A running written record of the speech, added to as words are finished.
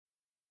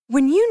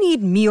When you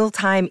need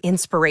mealtime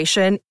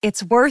inspiration,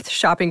 it's worth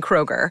shopping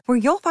Kroger, where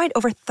you'll find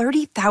over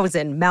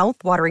 30,000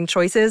 mouth-watering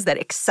choices that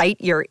excite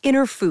your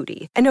inner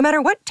foodie. And no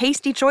matter what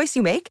tasty choice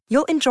you make,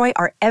 you'll enjoy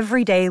our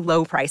everyday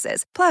low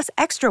prices, plus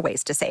extra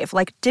ways to save,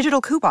 like digital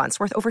coupons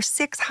worth over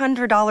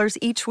 $600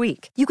 each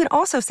week. You can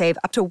also save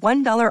up to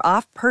 $1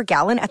 off per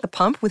gallon at the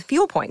pump with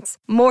fuel points.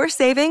 More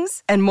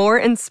savings and more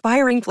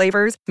inspiring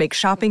flavors make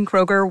shopping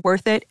Kroger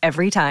worth it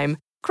every time.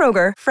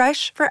 Kroger,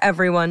 fresh for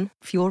everyone.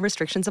 Fuel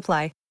restrictions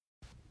apply.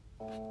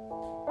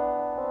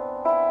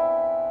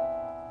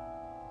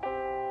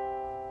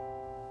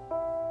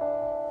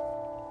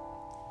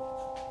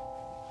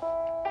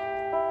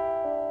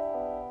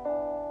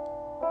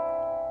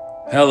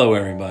 Hello,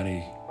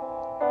 everybody.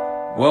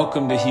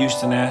 Welcome to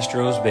Houston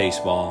Astros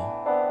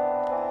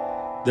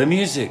Baseball. The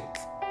music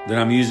that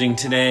I'm using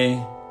today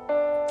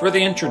for the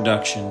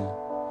introduction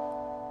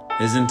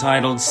is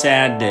entitled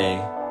Sad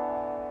Day,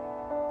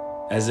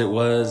 as it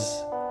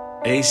was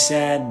a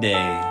sad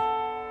day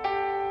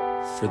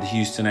for the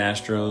Houston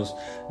Astros.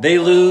 They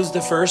lose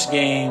the first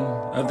game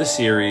of the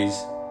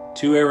series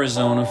to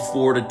Arizona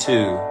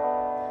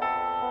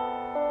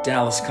 4-2.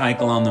 Dallas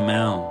Keuchel on the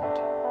mound,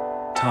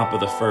 top of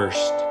the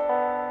first.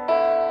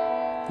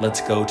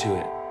 Let's go to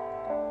it.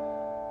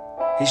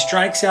 He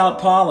strikes out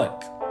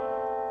Pollock.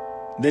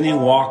 Then he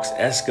walks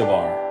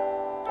Escobar.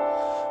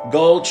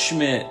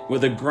 Goldschmidt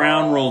with a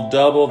ground rule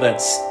double that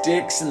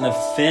sticks in the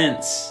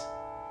fence.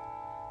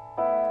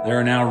 There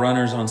are now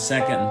runners on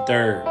second and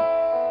third.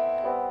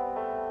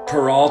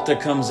 Peralta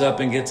comes up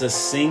and gets a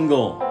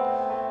single.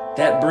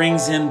 That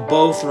brings in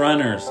both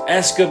runners.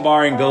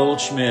 Escobar and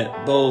Goldschmidt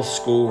both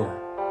score.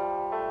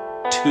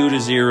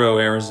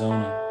 2-0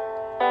 Arizona.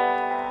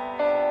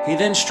 He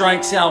then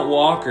strikes out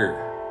Walker.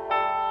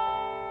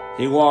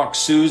 He walks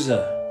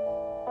Souza.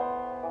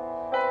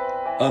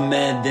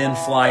 Ahmed then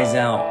flies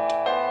out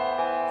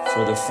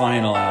for the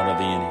final out of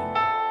the inning.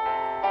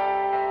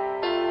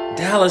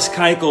 Dallas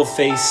Keuchel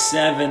faced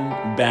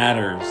 7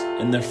 batters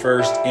in the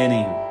first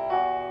inning,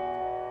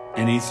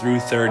 and he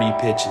threw 30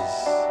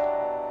 pitches.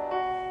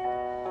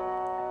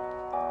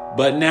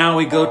 But now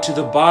we go to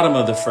the bottom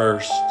of the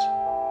first,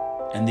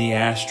 and the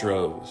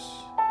Astros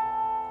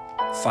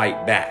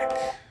fight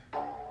back.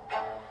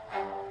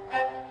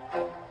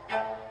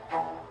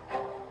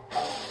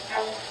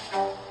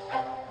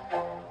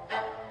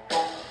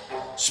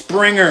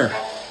 Springer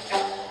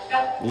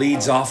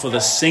leads off with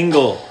a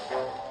single.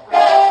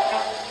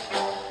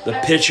 The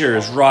pitcher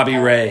is Robbie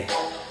Ray.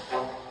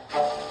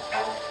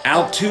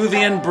 Altuve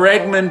and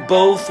Bregman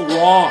both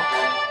walk.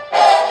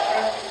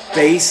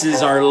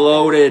 Bases are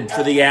loaded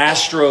for the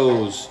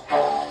Astros.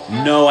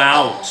 No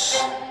outs.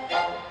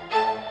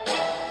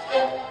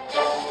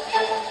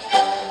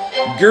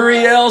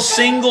 Gurriel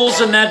singles,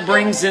 and that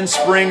brings in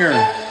Springer.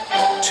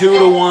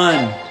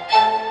 2-1.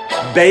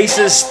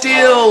 Bases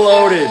still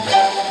loaded.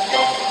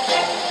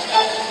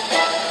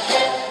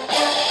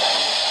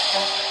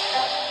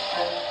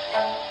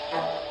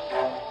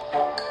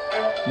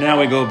 Now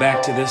we go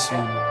back to this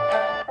one.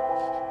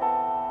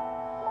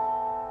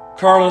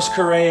 Carlos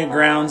Correa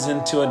grounds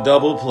into a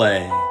double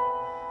play.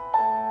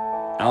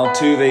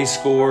 Altuve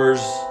scores.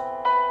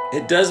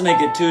 It does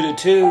make it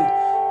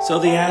 2-2, so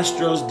the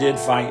Astros did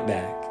fight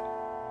back.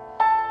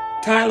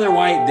 Tyler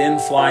White then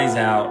flies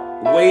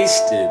out.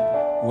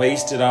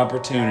 Wasted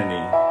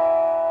opportunity.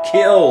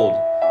 Killed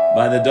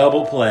by the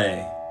double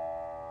play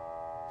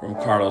from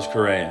Carlos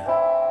Correa.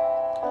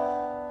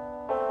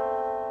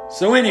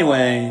 So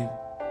anyway,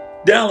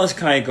 Dallas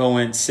Keuchel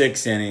went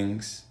 6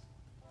 innings.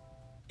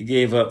 He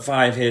gave up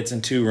 5 hits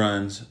and 2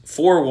 runs,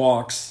 4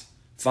 walks,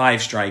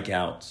 5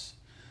 strikeouts.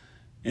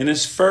 In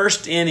his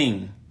first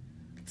inning,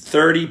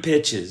 30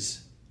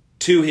 pitches,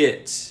 2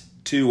 hits,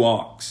 2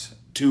 walks,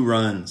 2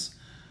 runs.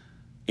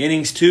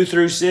 Innings 2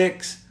 through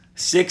 6,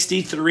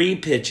 63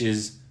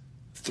 pitches,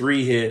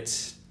 3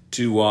 hits,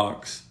 2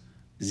 walks,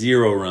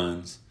 0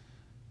 runs.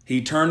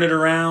 He turned it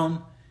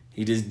around.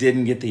 He just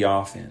didn't get the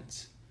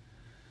offense.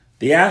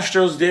 The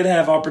Astros did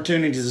have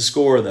opportunities to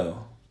score,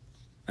 though.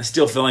 I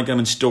still feel like I'm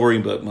in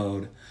storybook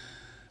mode.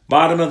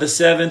 Bottom of the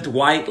 7th,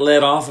 White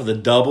led off with a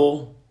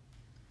double,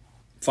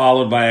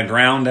 followed by a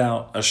ground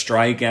out, a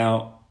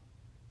strikeout,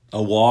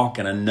 a walk,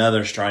 and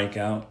another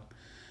strikeout.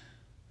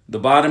 The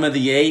bottom of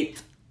the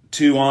 8th,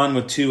 2 on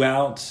with 2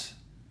 outs.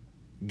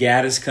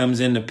 Gaddis comes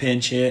in to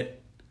pinch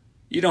hit.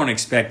 You don't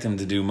expect him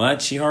to do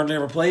much. He hardly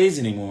ever plays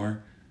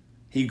anymore.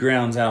 He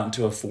grounds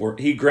into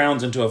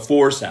a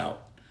force out.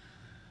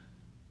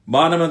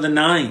 Bottom of the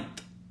 9th,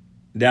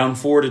 down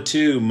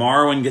 4-2,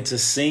 Marwin gets a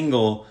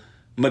single.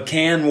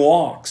 McCann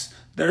walks.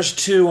 There's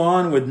 2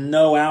 on with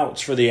no outs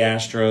for the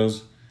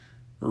Astros.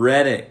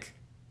 Reddick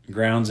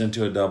grounds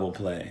into a double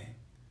play.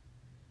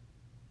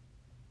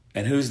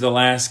 And who's the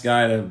last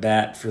guy to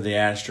bat for the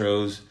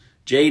Astros?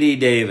 J.D.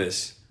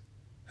 Davis,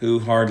 who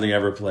hardly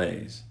ever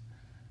plays.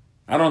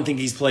 I don't think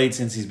he's played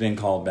since he's been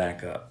called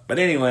back up. But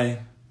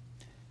anyway,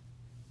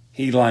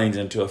 he lines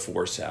into a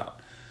force out.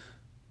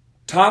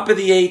 Top of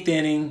the 8th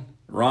inning,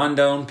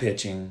 Rondon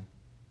pitching.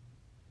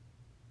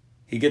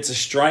 He gets a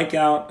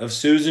strikeout of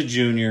Souza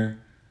Jr.,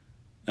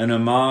 and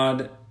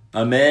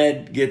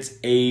Ahmed gets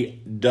a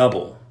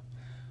double.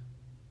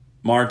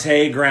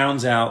 Marte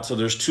grounds out, so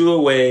there's 2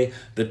 away.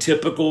 The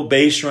typical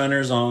base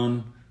runners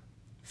on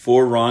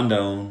for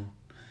Rondon.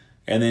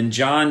 And then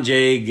John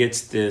Jay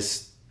gets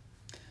this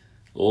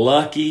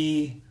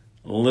lucky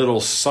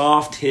little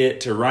soft hit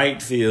to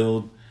right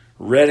field.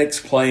 Reddick's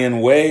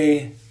playing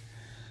way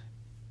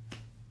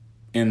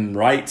in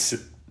right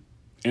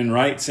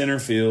center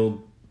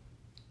field.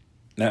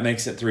 That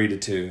makes it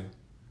 3-2.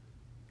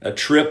 A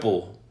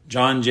triple.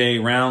 John Jay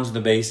rounds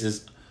the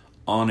bases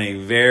on a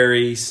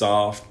very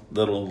soft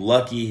little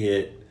lucky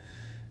hit.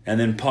 And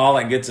then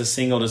Pollock gets a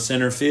single to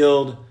center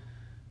field.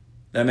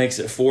 That makes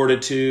it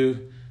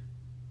 4-2.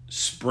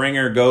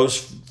 Springer goes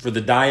for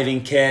the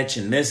diving catch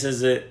and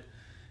misses it.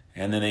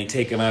 And then they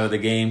take him out of the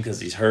game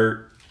because he's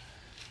hurt.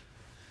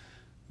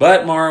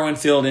 But Marwin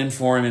filled in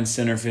for him in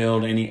center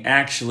field, and he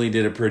actually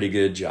did a pretty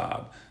good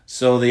job.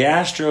 So the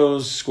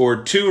Astros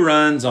scored 2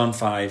 runs on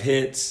 5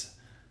 hits.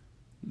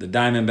 The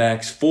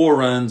Diamondbacks 4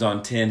 runs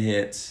on 10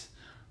 hits.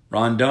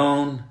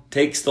 Rondon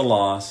takes the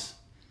loss.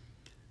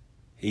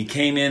 He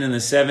came in the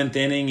 7th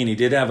inning, and he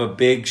did have a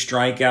big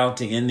strikeout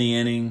to end the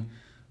inning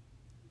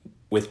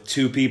with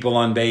 2 people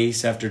on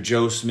base after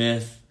Joe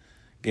Smith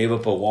gave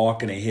up a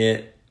walk and a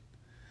hit.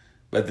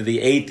 But the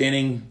 8th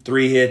inning,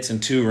 3 hits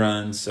and 2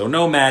 runs. So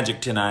no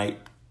magic tonight.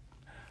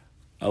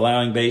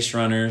 Allowing base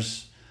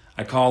runners.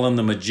 I call him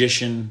the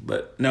magician,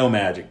 but no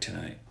magic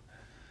tonight.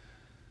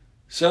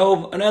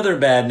 So another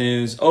bad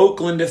news.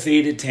 Oakland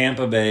defeated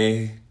Tampa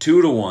Bay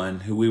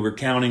 2-1, who we were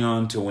counting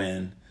on to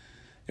win.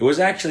 It was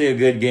actually a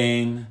good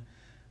game.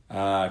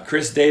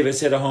 Chris Davis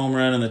hit a home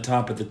run in the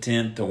top of the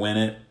 10th to win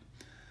it.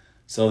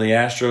 So the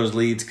Astros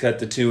leads cut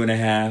to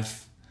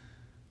 2.5.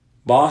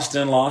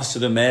 Boston lost to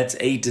the Mets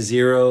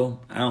 8-0.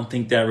 I don't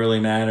think that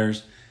really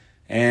matters.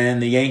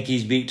 And the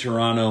Yankees beat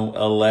Toronto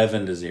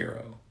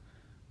 11-0.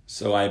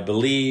 So I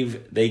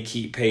believe they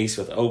keep pace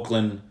with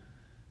Oakland.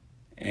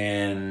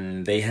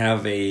 And they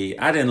have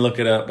I didn't look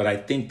it up, but I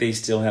think they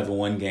still have a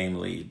 1-game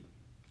lead.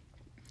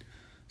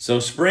 So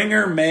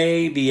Springer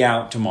may be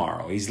out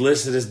tomorrow. He's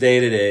listed as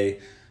day-to-day.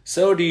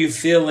 So do you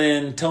fill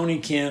in Tony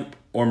Kemp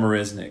or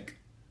Marisnick?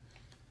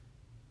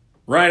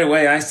 Right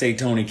away, I say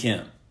Tony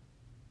Kemp.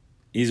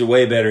 He's a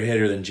way better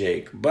hitter than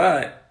Jake.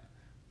 But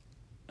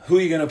who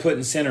are you going to put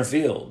in center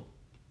field?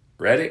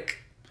 Reddick?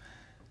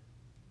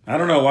 I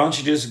don't know. Why don't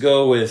you just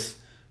go with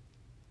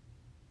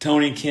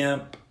Tony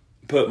Kemp,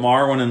 put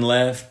Marwin in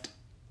left,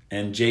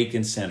 and Jake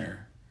in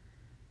center?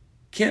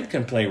 Kemp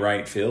can play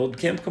right field.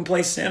 Kemp can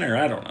play center.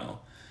 I don't know.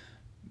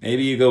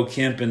 Maybe you go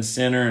Kemp in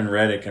center and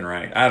Reddick in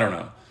right. I don't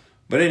know.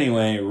 But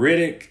anyway,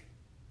 Reddick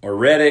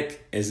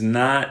is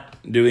not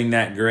doing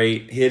that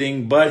great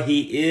hitting, but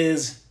he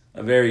is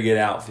a very good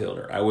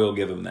outfielder. I will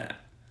give him that.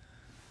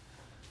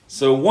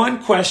 So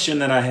one question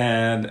that I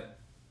had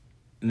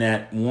in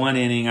that 1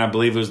 inning, I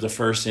believe it was the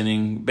 1st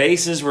inning,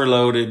 bases were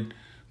loaded.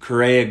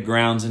 Correa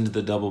grounds into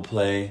the double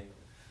play.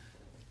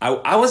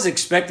 I was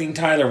expecting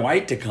Tyler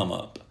White to come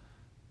up.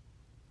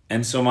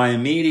 And so my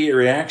immediate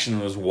reaction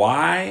was,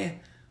 why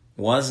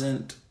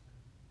wasn't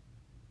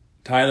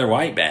Tyler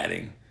White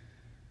batting?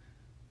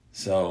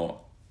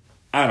 So,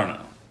 I don't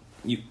know.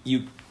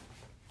 You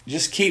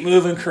just keep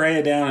moving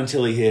Correa down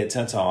until he hits.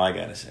 That's all I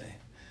got to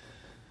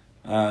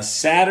say.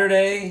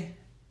 Saturday,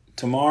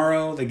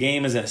 tomorrow, the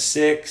game is at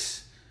 6.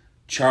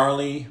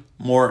 Charlie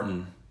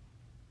Morton,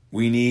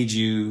 we need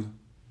you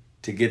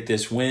to get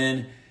this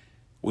win.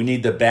 We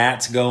need the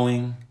bats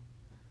going.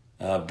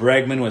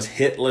 Bregman was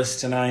hitless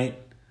tonight.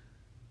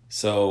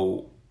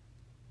 So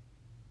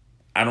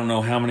I don't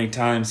know how many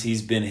times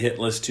he's been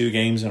hitless 2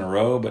 games in a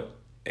row, but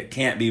it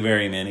can't be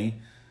very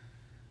many.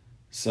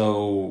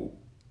 So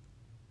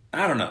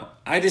I don't know.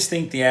 I just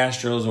think the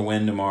Astros will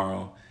win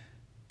tomorrow.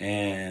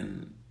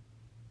 And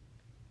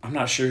I'm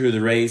not sure who the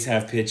Rays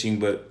have pitching,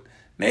 but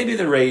maybe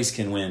the Rays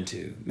can win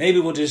too. Maybe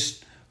we'll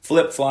just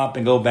flip-flop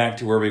and go back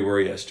to where we were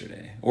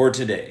yesterday or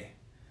today.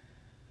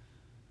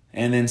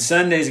 And then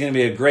Sunday's going to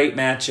be a great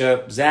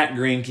matchup. Zach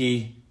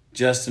Greinke,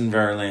 Justin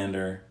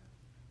Verlander.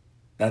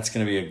 That's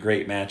going to be a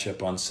great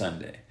matchup on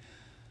Sunday.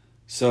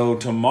 So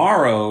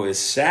tomorrow is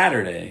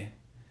Saturday,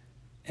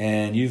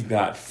 and you've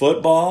got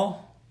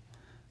football.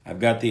 I've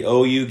got the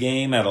OU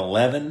game at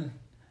 11.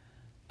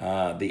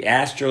 The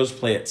Astros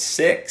play at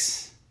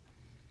 6.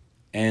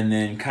 And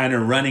then kind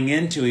of running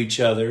into each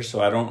other,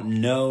 so I don't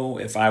know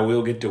if I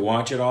will get to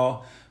watch it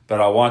all, but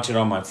I'll watch it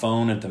on my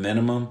phone at the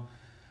minimum.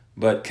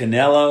 But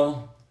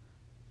Canelo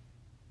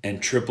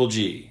and Triple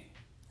G,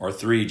 or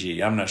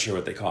 3G, I'm not sure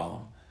what they call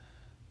them.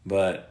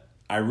 But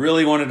I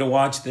really wanted to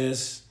watch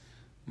this.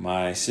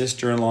 My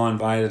sister-in-law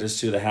invited us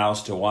to the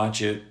house to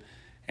watch it,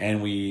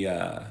 and we,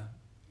 I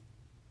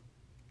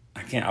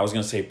was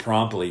going to say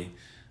promptly,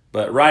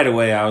 but right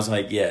away I was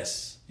like,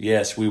 yes,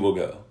 we will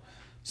go.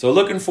 So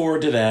looking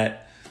forward to that.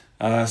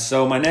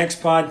 So my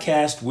next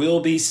podcast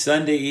will be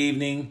Sunday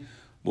evening.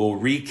 We'll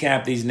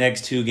recap these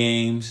next 2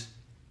 games,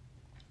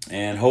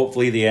 and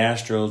hopefully the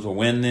Astros will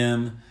win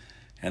them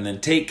and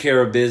then take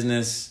care of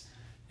business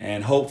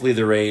and hopefully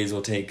the Rays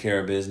will take care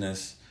of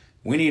business.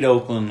 We need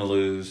Oakland to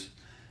lose.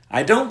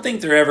 I don't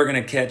think they're ever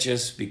going to catch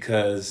us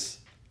because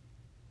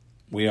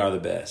we are the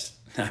best.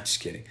 No, I'm just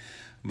kidding.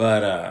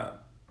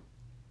 But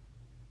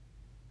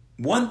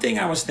one thing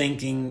I was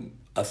thinking,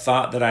 a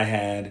thought that I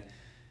had,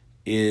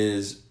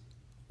 is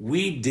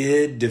we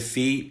did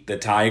defeat the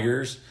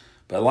Tigers,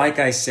 but like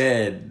I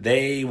said,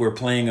 they were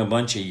playing a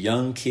bunch of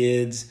young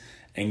kids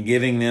and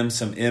giving them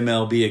some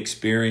MLB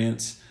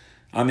experience.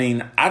 I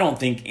mean, I don't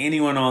think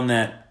anyone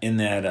in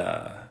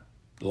that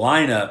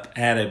lineup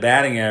had a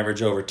batting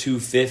average over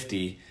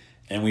 250,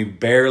 and we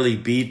barely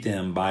beat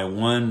them by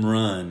 1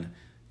 run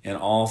in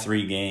all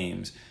 3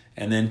 games.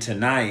 And then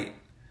tonight,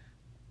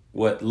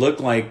 what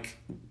looked like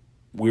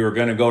we were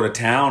going to go to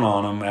town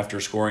on them after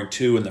scoring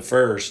 2 in the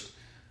first,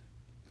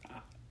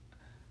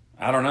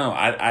 I don't know.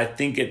 I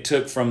think it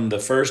took from the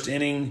first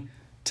inning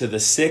to the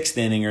 6th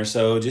inning or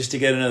so just to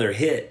get another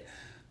hit.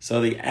 So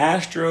the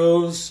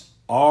Astros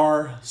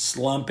are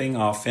slumping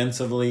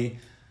offensively.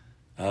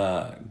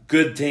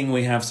 Good thing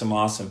we have some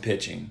awesome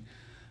pitching.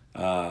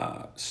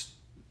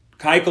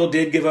 Keuchel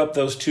did give up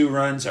those 2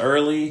 runs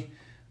early,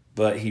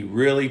 but he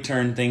really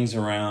turned things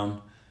around.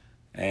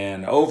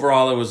 And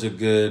overall, it was a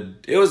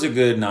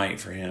good night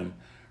for him.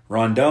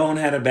 Rondon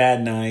had a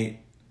bad night,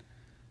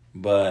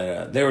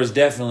 but there was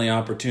definitely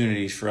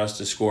opportunities for us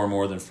to score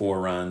more than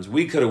 4 runs.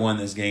 We could have won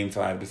this game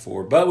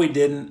 5-4, but we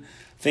didn't.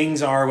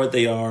 Things are what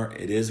they are.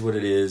 It is what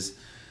it is.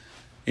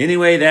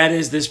 Anyway, that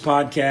is this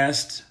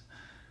podcast.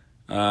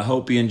 I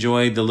hope you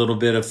enjoyed the little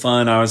bit of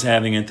fun I was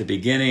having at the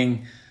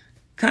beginning,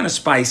 kind of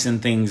spicing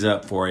things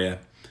up for you.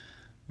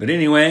 But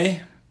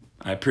anyway,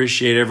 I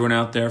appreciate everyone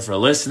out there for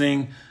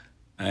listening,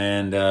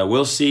 and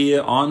we'll see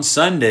you on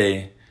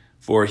Sunday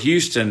for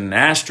Houston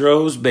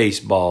Astros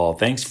baseball.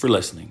 Thanks for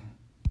listening.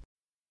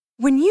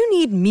 When you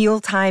need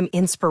mealtime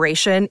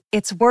inspiration,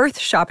 it's worth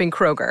shopping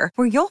Kroger,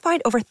 where you'll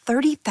find over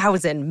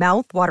 30,000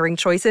 mouth-watering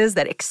choices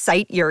that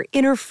excite your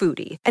inner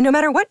foodie. And no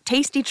matter what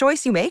tasty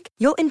choice you make,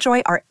 you'll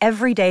enjoy our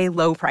everyday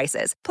low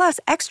prices, plus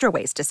extra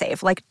ways to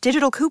save, like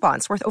digital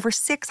coupons worth over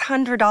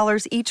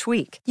 $600 each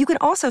week. You can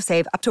also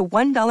save up to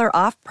 $1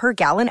 off per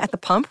gallon at the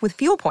pump with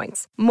fuel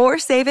points. More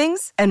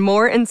savings and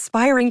more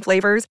inspiring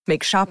flavors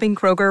make shopping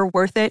Kroger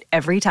worth it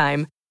every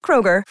time.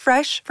 Kroger,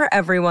 fresh for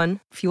everyone.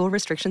 Fuel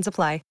restrictions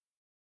apply.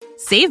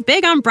 Save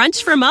big on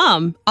brunch for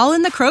mom, all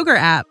in the Kroger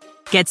app.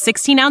 Get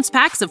 16-ounce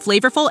packs of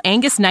flavorful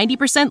Angus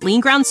 90%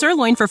 lean ground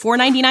sirloin for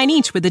 $4.99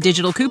 each with a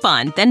digital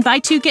coupon. Then buy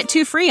 2, get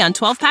 2 free on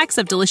 12 packs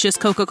of delicious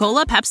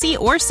Coca-Cola, Pepsi,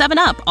 or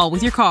 7-Up, all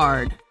with your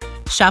card.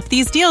 Shop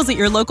these deals at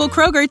your local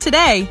Kroger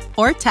today,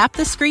 or tap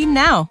the screen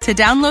now to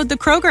download the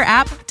Kroger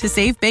app to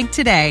save big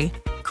today.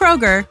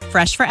 Kroger,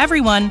 fresh for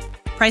everyone.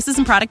 Prices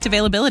and product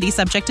availability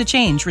subject to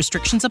change.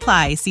 Restrictions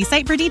apply. See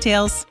site for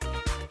details.